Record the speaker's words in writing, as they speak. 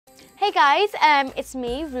Hey guys, it's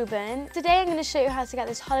me, Reuben. Today I'm going to show you how to get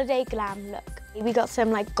this holiday glam look. We got some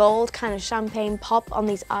like gold kind of champagne pop on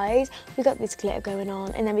these eyes. We got this glitter going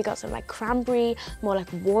on, and then we got some like cranberry, more like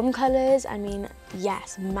warm colours. I mean,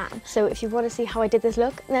 yes, man. So if you want to see how I did this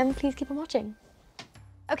look, then please keep on watching.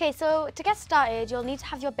 Okay, so to get started, you'll need to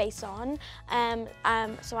have your base on.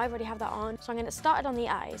 So I already have that on. So I'm going to start it on the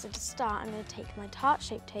eyes. And to start, I'm going to take my Tarte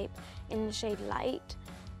Shape Tape in the shade Light.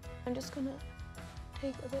 I'm just going to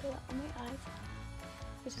take a bit of that on my eyes.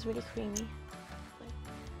 This is really creamy.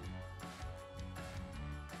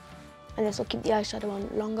 And this will keep the eyeshadow on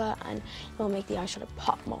longer and it will make the eyeshadow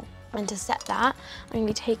pop more. And to set that, I'm going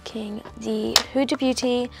to be taking the Huda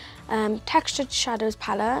Beauty Textured Shadows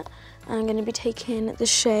palette. And I'm going to be taking the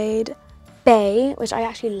shade Bay, which I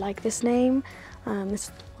actually like this name. This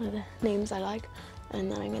is one of the names I like.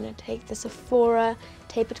 And then I'm going to take the Sephora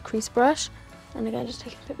Tapered Crease Brush. And I'm going to just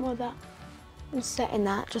take a bit more of that and set in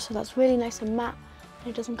that, just so that's really nice and matte and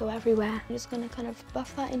it doesn't go everywhere. I'm just going to kind of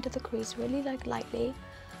buff that into the crease really lightly.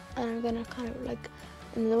 And I'm going to kind of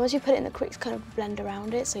and then once you put it in the crease, kind of blend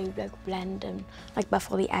around it, so you blend and buff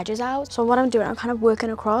all the edges out. So what I'm doing, I'm kind of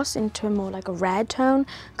working across into more like a red tone,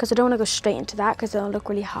 because I don't want to go straight into that because it'll look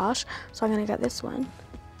really harsh. So I'm going to get this one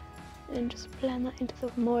and just blend that into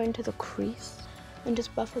more into the crease and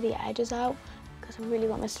just buff all the edges out, because I really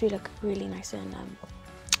want this to look really nice and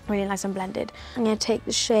blended. I'm going to take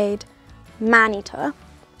the shade Man Eater.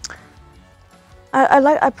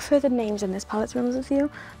 I prefer the names in this palette, to be honest with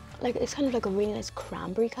you. Like, it's kind of like a really nice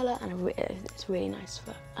cranberry colour, and it's really nice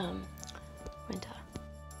for winter.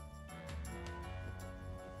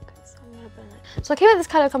 Okay, so I'm gonna burn it. So I came up with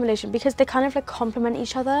this colour combination because they kind of like complement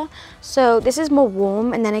each other. So this is more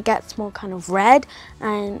warm, and then it gets more kind of red,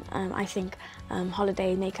 and I think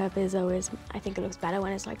holiday makeup is always, I think it looks better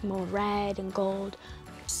when it's like more red and gold.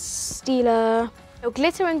 Steeler. So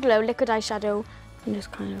Glitter and Glow liquid eyeshadow, and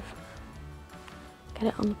just kind of get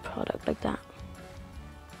it on the product like that.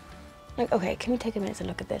 Like, okay, can we take a minute to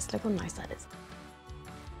look at this? Look how nice that is.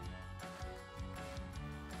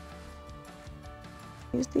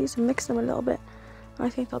 Use these and mix them a little bit. I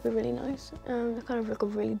think that'll be really nice. They kind of look a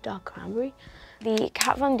really dark cranberry. The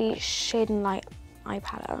Kat Von D Shade and Light eye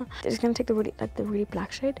palette. Just gonna take the really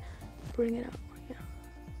black shade, bring it out. Yeah.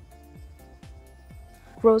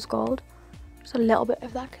 Rose gold. Just a little bit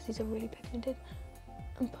of that because these are really pigmented,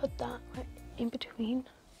 and put that right in between.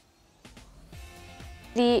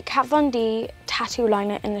 The Kat Von D tattoo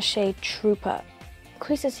liner in the shade Trooper.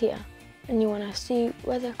 Crease is here, and you want to see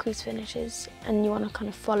where the crease finishes, and you want to kind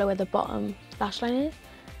of follow where the bottom lash line is.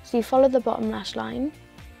 So you follow the bottom lash line,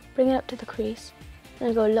 bring it up to the crease, and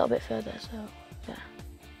then go a little bit further, so yeah.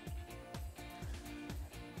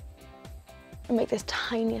 And make this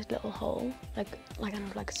tiniest little hole, like kind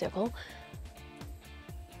of like a circle.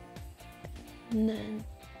 And then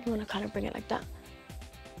you want to kind of bring it like that.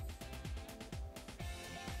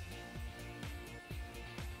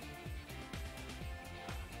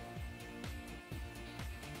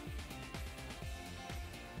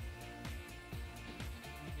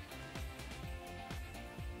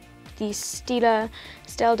 The Stila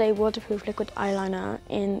Stale Day Waterproof Liquid Eyeliner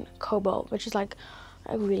in Cobalt, which is like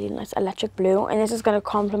a really nice electric blue, and this is going to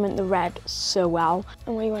complement the red so well.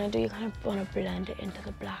 And what you want to do, you kind of want to blend it into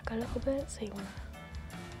the black a little bit, so you want to...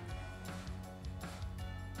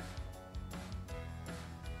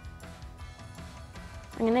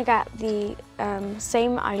 I'm going to get the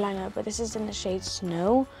same eyeliner, but this is in the shade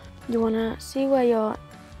Snow. You want to see where your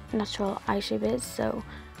natural eye shape is, so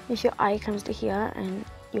if your eye comes to here and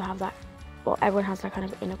you have that, well, everyone has that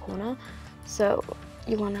kind of inner corner, so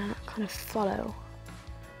you want to kind of follow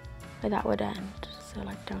where that would end, so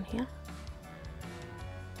like down here.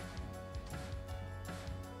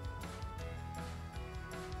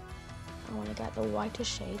 I want to get the whiter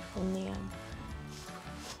shade from the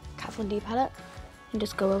Kat Von D palette and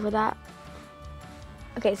just go over that.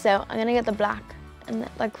 Okay, so I'm going to get the black and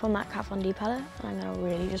like from that Kat Von D palette, and I'm going to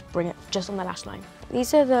really just bring it just on the lash line.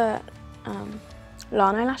 These are the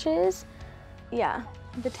Lawn eyelashes. Yeah,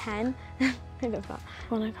 the 10. I love that.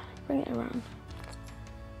 I want to kind of bring it around.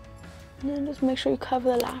 And then just make sure you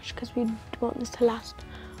cover the lash, because we want this to last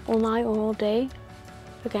all night or all day.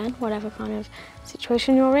 Again, whatever kind of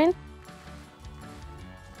situation you're in.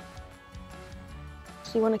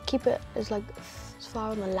 So you want to keep it as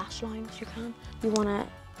far on the lash line as you can. You want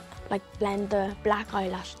to blend the black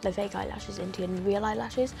eyelash, the fake eyelashes, into your real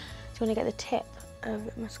eyelashes. So you want to get the tip of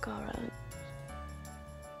the mascara.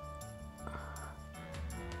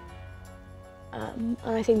 And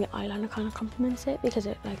I think the eyeliner kind of complements it, because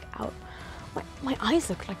it My eyes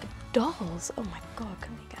look like dolls. Oh my God,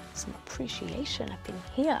 can we get some appreciation up in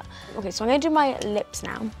here? Okay, so I'm gonna do my lips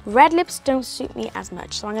now. Red lips don't suit me as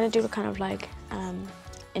much, so I'm gonna do a kind of like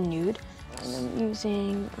a nude. And I'm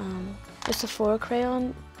using a Sephora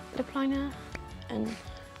crayon lip liner, and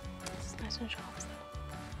it's nice and sharp.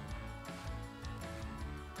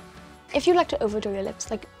 If you like to overdo your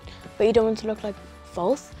lips, like, but you don't want to look like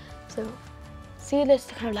false, so see this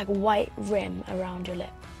kind of like white rim around your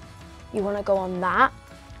lip. You want to go on that.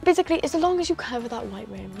 Basically, as long as you cover that white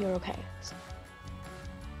rim, you're okay. So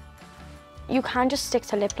you can just stick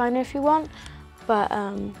to lip liner if you want, but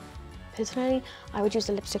personally, I would use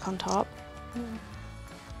the lipstick on top.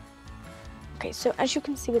 Okay, so as you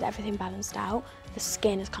can see with everything balanced out, the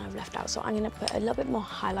skin is kind of left out, so I'm going to put a little bit more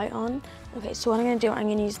highlight on. Okay, so what I'm going to do, I'm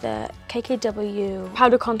going to use the KKW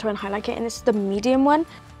powder contour and highlight kit, and this is the medium one.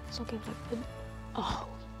 So I'll give like a, oh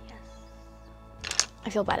yes, I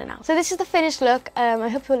feel better now. So this is the finished look. I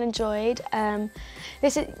hope you all enjoyed.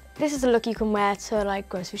 This is a look you can wear to like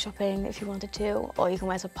grocery shopping if you wanted to, or you can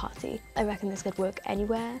wear to a party. I reckon this could work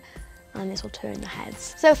anywhere, and this will turn your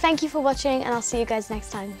heads. So thank you for watching, and I'll see you guys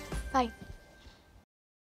next time. Bye.